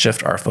where to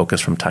shift our focus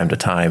from time to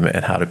time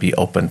and how to be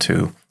open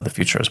to the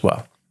future as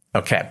well.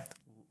 Okay.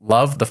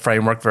 Love the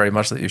framework very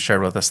much that you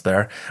shared with us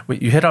there.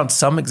 You hit on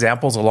some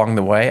examples along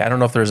the way. I don't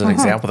know if there's an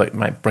example that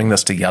might bring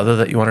this together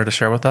that you wanted to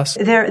share with us.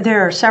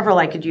 There are several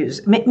I could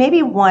use.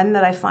 Maybe one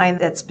that I find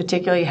that's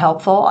particularly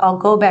helpful, I'll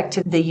go back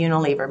to the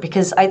Unilever,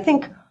 because I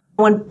think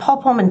when Paul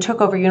Pullman took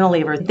over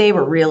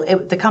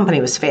Unilever, the company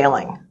was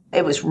failing.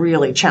 It was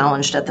really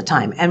challenged at the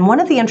time. And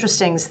one of the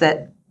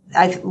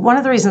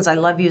reasons I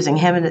love using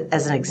him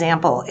as an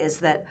example is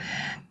that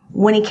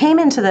when he came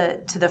into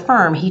the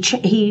firm,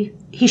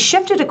 he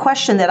shifted a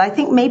question that I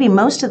think maybe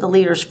most of the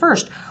leaders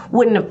first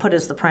wouldn't have put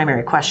as the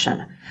primary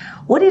question.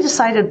 What he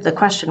decided the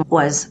question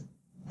was,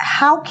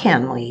 how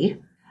can we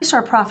increase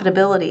our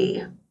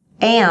profitability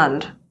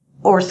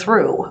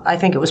I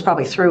think it was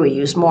probably through he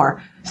used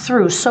more,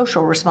 through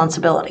social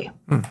responsibility.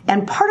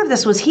 And part of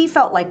this was he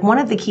felt like one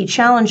of the key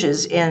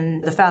challenges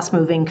in the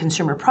fast-moving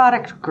consumer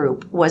product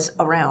group was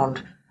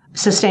around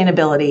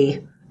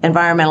sustainability,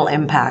 environmental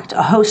impact,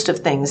 a host of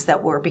things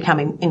that were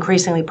becoming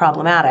increasingly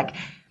problematic.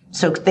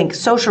 So think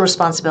social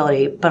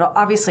responsibility, but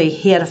obviously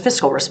he had a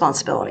fiscal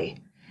responsibility.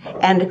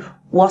 And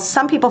while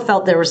some people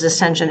felt there was this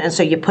tension, and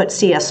so you put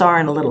CSR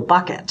in a little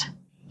bucket,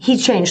 he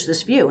changed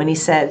this view and he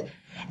said,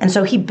 and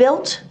so he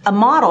built a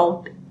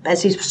model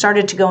as he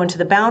started to go into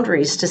the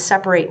boundaries to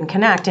separate and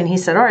connect. And he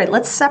said, all right,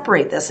 let's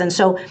separate this. And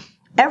so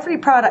every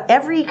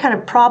kind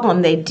of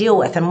problem they deal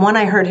with, and one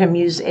I heard him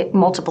use it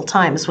multiple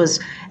times was,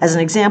 as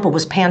an example,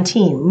 was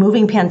Pantene,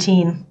 moving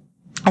Pantene.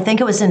 I think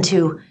it was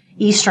into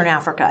Eastern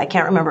Africa. I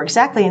can't remember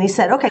exactly. And he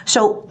said, okay,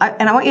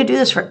 I want you to do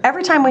this for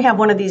every time we have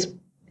one of these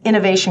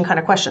innovation kind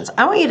of questions.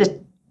 I want you to,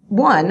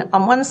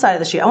 on one side of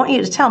the sheet, I want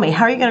you to tell me,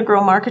 how are you going to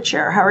grow market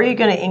share? How are you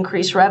going to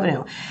increase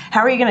revenue?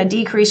 How are you going to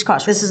decrease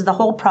costs? This is the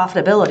whole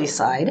profitability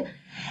side.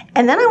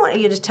 And then I want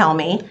you to tell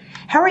me,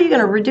 how are you going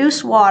to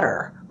reduce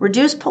water,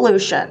 reduce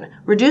pollution,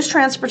 reduce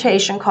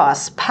transportation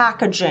costs,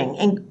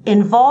 packaging,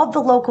 involve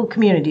the local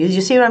communities?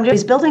 You see what I'm doing?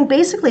 He's building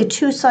basically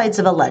two sides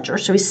of a ledger,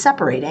 so he's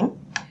separating.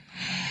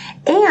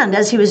 And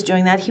as he was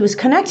doing that, he was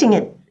connecting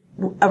it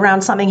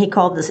around something he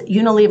called this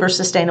Unilever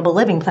Sustainable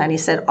Living Plan. He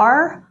said,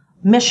 our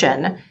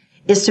mission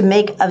is to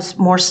make a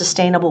more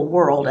sustainable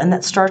world, and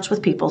that starts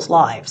with people's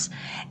lives.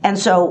 And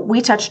so we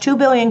touch 2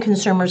 billion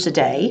consumers a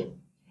day,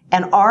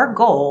 and our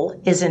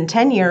goal is in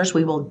 10 years,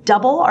 we will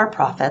double our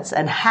profits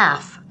and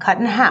cut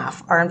in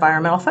half our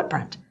environmental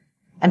footprint.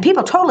 And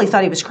people totally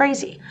thought he was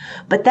crazy.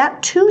 But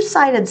that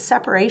two-sided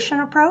separation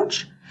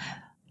approach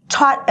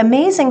taught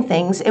amazing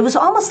things. It was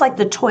almost like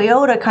the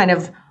Toyota kind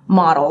of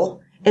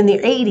model in the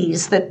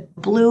 80s that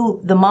blew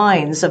the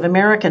minds of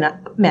American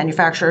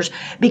manufacturers,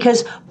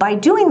 because by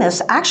doing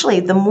this, actually,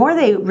 the more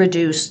they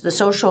reduced the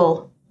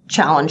social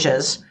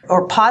challenges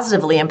or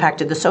positively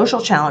impacted the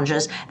social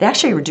challenges, they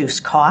actually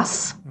reduced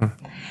costs.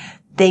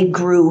 They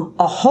grew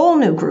a whole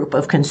new group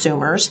of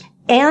consumers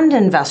and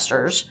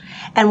investors.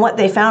 And what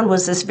they found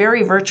was this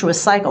very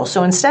virtuous cycle.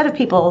 So instead of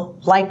people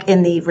like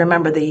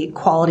remember the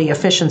quality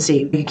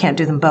efficiency, you can't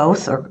do them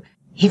both, or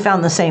he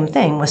found the same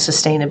thing with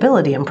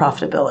sustainability and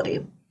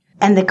profitability.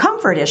 And the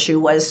comfort issue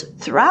was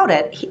throughout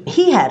it,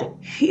 he had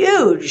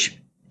huge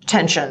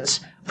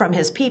tensions from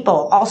his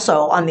people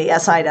also on the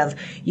side of,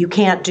 you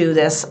can't do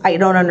this. I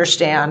don't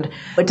understand.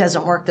 It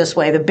doesn't work this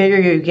way. The bigger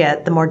you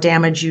get, the more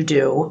damage you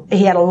do.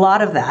 He had a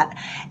lot of that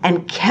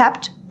and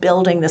kept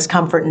building this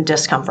comfort and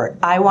discomfort.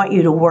 I want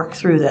you to work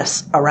through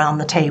this around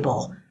the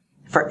table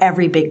for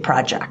every big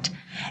project.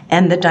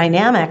 And the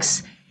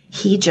dynamics,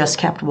 he just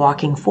kept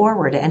walking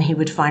forward, and he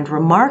would find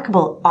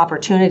remarkable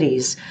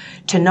opportunities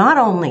to not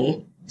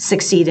only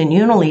succeed in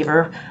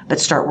Unilever, but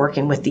start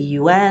working with the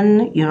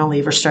UN.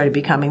 Unilever started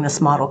becoming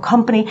this model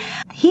company.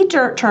 He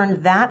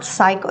turned that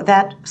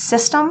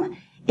system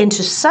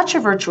into such a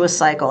virtuous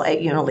cycle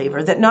at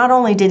Unilever that not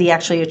only did he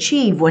actually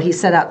achieve what he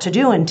set out to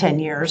do in 10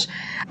 years,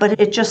 but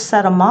it just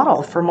set a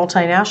model for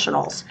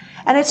multinationals.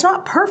 And it's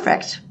not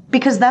perfect,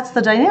 because that's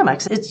the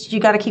dynamics.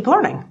 You got to keep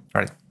learning.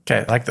 All right.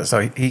 Okay, I like this.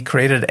 So he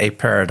created a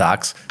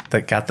paradox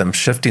that got them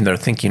shifting their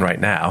thinking right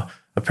now.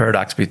 A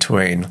paradox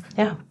between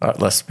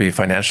let's be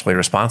financially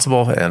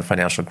responsible and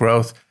financial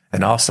growth,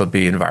 and also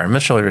be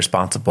environmentally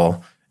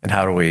responsible, and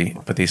how do we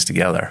put these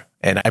together?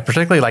 And I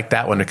particularly like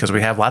that one because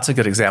we have lots of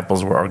good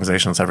examples where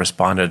organizations have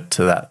responded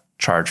to that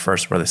charge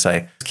first, where they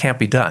say, it can't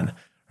be done,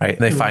 right? And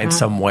they find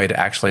some way to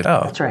actually,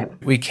 that's right.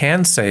 We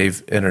can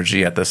save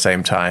energy at the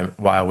same time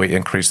while we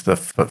increase the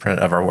footprint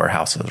of our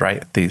warehouses,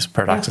 right? These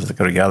paradoxes that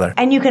go together.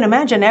 And you can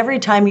imagine every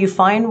time you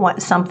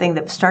find something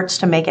that starts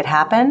to make it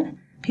happen,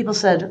 people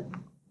said,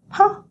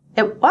 wow,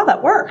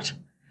 that worked.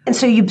 And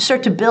so you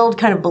start to build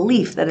kind of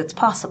belief that it's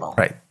possible.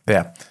 Right.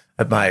 Yeah.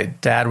 My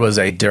dad was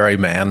a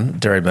dairyman,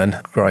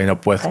 growing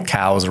up with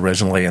cows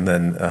originally, and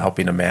then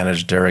helping to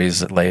manage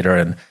dairies later.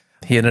 And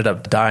he ended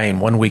up dying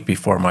 1 week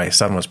before my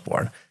son was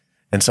born.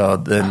 And so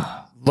then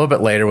a little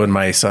bit later, when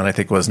my son, I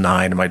think, was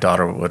 9 and my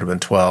daughter would have been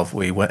 12,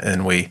 we went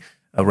and we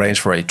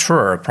arranged for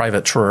a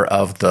private tour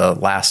of the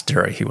last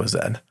dairy he was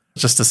in,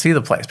 just to see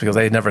the place, because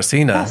they had never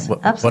seen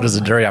what does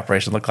a dairy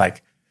operation look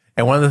like.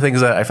 And one of the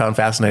things that I found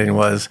fascinating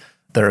was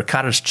their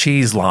cottage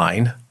cheese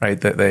line, right?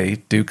 That they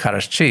do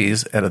cottage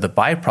cheese, and the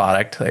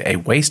byproduct, a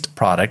waste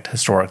product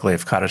historically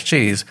of cottage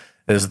cheese,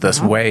 is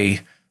this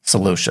whey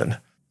solution.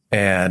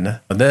 And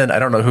then I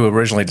don't know who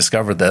originally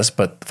discovered this,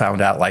 but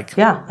found out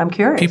I'm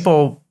curious.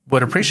 People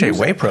would appreciate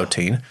whey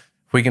protein.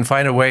 If we can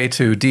find a way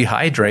to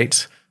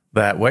dehydrate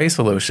that whey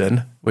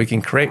solution, we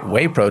can create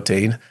whey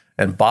protein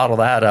and bottle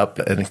that up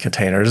in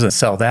containers and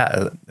sell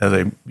that as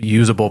a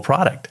usable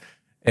product.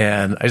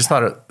 And I just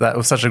thought that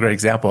was such a great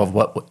example of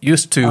what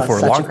used to, for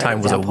a long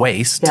time, was a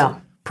waste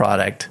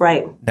product.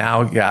 Right.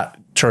 Now got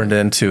turned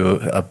into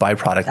a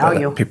byproduct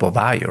that people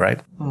value, right?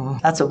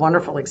 That's a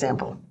wonderful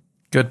example.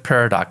 Good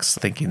paradox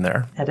thinking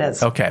there. It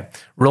is. Okay.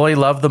 Really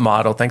love the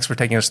model. Thanks for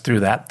taking us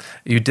through that.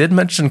 You did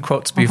mention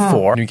quotes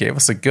before. You gave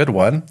us a good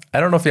one. I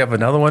don't know if you have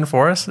another one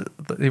for us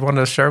that you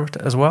wanted to share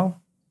as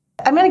well.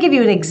 I'm going to give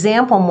you an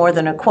example more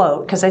than a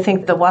quote, because I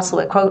think the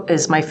Wassilic quote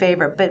is my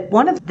favorite. But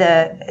one of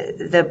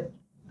the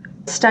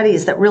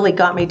studies that really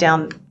got me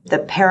down the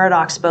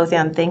paradox both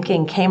and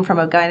thinking came from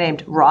a guy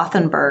named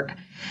Rothenberg.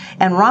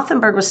 And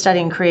Rothenberg was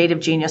studying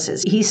creative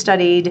geniuses. He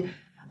studied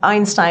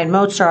Einstein,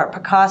 Mozart,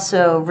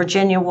 Picasso,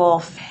 Virginia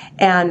Woolf.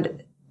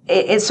 And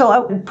so I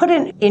would put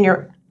in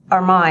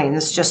our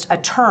minds just a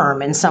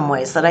term in some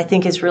ways that I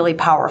think is really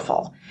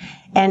powerful.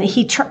 And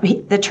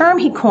the term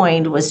he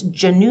coined was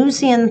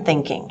Janusian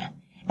thinking.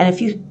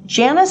 And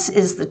Janus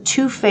is the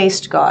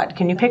two-faced god.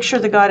 Can you picture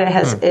the god? It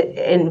has,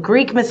 in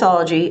Greek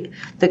mythology,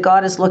 the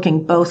god is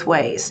looking both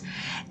ways.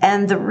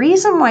 And the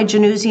reason why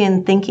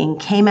Janusian thinking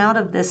came out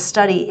of this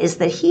study is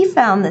that he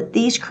found that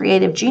these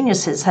creative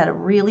geniuses had a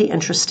really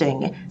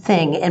interesting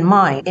thing in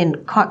mind.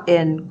 In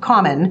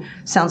common,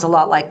 sounds a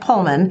lot like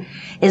Pullman,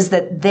 is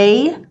that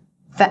they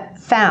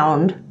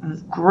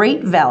found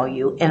great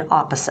value in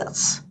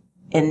opposites,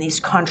 in these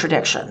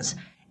contradictions,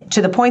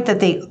 to the point that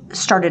they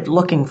started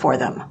looking for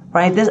them,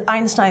 right?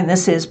 Einstein,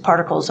 this is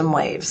particles and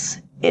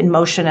waves, in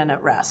motion and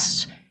at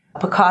rest.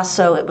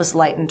 Picasso, it was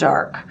light and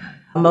dark.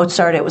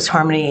 Mozart, it was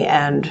harmony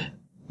and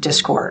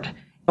discord.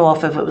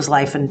 Woolf, it was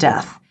life and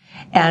death.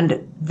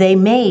 And they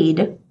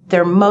made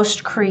their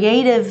most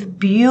creative,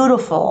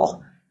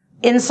 beautiful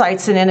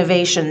insights and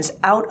innovations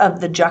out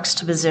of the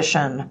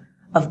juxtaposition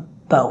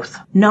of both.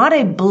 Not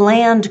a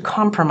bland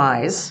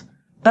compromise,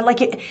 but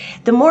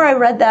the more I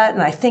read that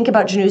and I think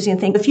about Janusian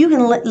thinking, if you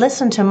can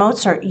listen to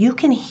Mozart, you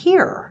can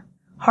hear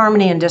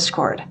harmony and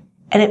discord.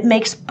 And it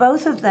makes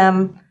both of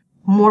them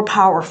more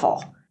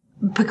powerful.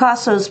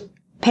 Picasso's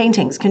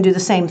Paintings can do the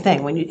same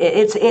thing.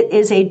 It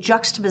is a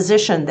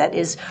juxtaposition that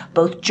is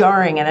both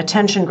jarring and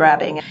attention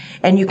grabbing,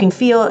 and you can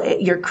feel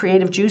your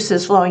creative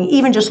juices flowing,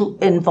 even just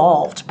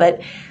involved.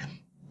 But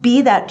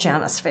be that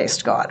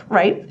Janus-faced God,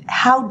 right?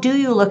 How do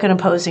you look in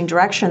opposing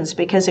directions?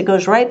 Because it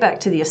goes right back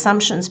to the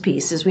assumptions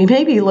piece, is we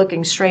may be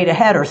looking straight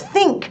ahead or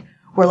think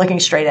we're looking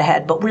straight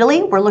ahead, but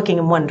really we're looking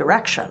in one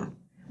direction.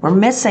 We're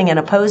missing an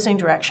opposing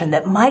direction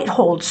that might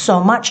hold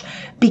so much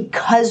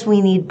because we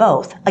need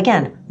both.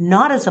 Again,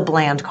 not as a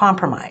bland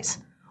compromise.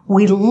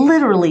 We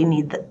literally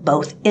need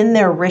both in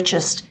their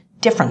richest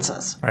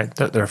differences. Right.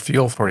 They're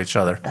fuel for each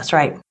other. That's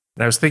right.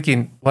 And I was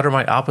thinking, what are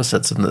my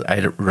opposites? And I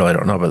really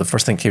don't know, but the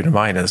first thing that came to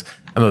mind is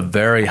I'm a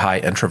very high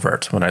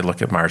introvert when I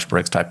look at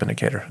Myers-Briggs type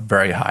indicator,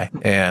 very high.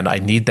 And I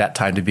need that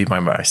time to be by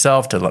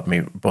myself, to let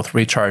me both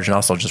recharge and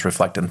also just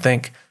reflect and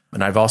think.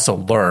 And I've also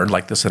learned,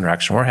 like this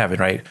interaction we're having,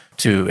 right,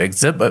 to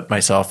exhibit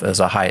myself as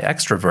a high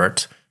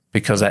extrovert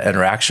because that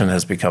interaction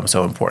has become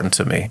so important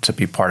to me, to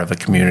be part of a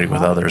community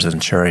with others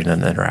and sharing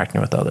and interacting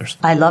with others.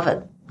 I love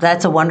it.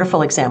 That's a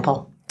wonderful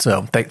example.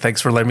 So thanks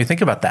for letting me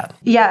think about that.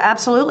 Yeah,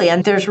 absolutely.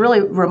 And there's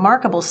really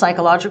remarkable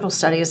psychological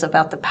studies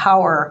about the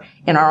power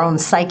in our own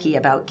psyche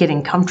about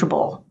getting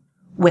comfortable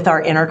with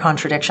our inner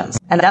contradictions.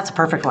 And that's a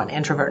perfect one,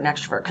 introvert and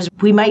extrovert, because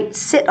we might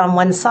sit on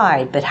one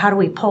side, but how do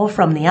we pull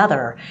from the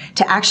other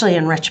to actually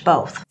enrich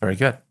both? Very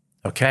good.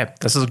 Okay,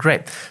 this is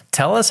great.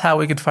 Tell us how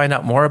we can find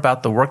out more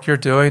about the work you're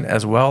doing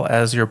as well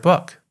as your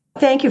book.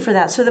 Thank you for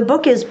that. So the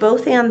book is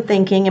Both and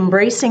Thinking,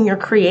 Embracing Your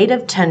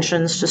Creative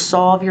Tensions to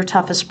Solve Your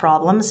Toughest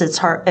Problems. It's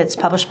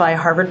published by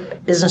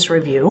Harvard Business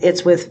Review.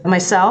 It's with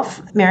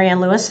myself, Marianne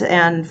Lewis,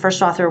 and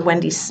first author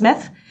Wendy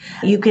Smith.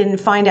 You can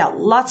find out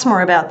lots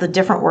more about the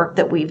different work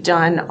that we've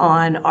done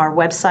on our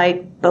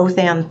website,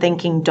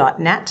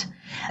 bothandthinking.net.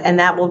 And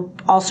that will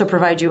also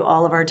provide you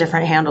all of our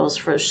different handles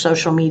for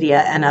social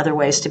media and other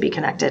ways to be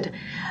connected.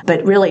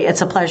 But really,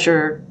 it's a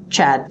pleasure,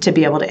 Chad, to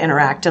be able to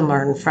interact and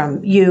learn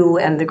from you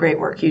and the great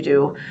work you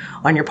do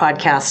on your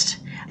podcast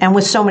and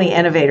with so many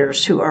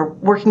innovators who are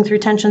working through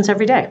tensions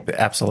every day.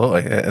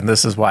 Absolutely. And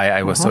this is why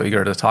I was so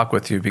eager to talk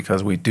with you,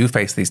 because we do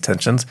face these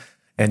tensions.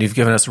 And you've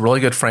given us a really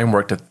good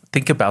framework to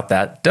think about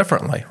that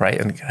differently, right?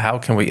 And how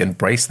can we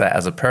embrace that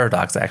as a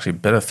paradox that actually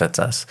benefits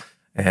us?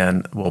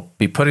 And we'll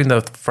be putting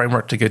the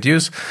framework to good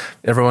use.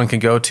 Everyone can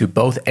go to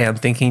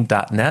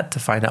bothandthinking.net to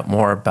find out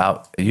more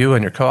about you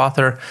and your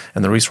co-author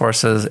and the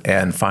resources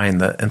and find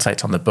the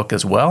insights on the book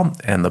as well.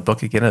 And the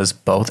book, again, is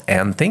Both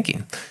and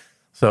Thinking.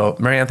 So,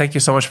 Marianne, thank you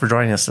so much for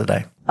joining us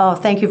today. Oh,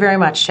 thank you very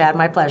much, Chad.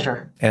 My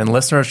pleasure. And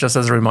listeners, just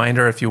as a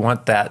reminder, if you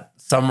want that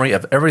summary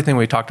of everything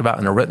we talked about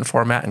in a written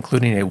format,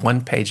 including a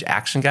one-page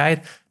action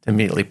guide to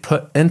immediately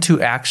put into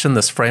action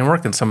this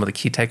framework and some of the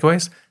key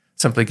takeaways,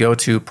 simply go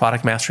to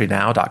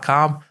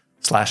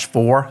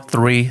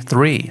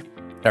productmasterynow.com/433.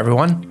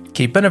 Everyone,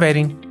 keep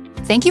innovating.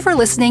 Thank you for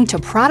listening to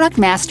Product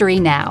Mastery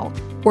Now,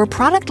 where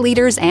product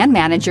leaders and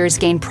managers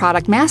gain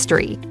product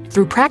mastery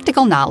through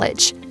practical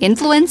knowledge,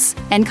 influence,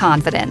 and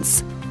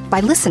confidence.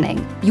 By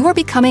listening, you are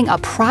becoming a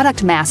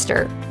product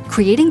master,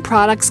 creating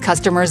products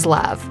customers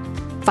love.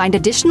 Find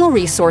additional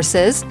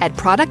resources at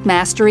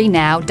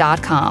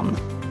productmasterynow.com.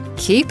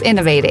 Keep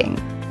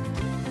innovating.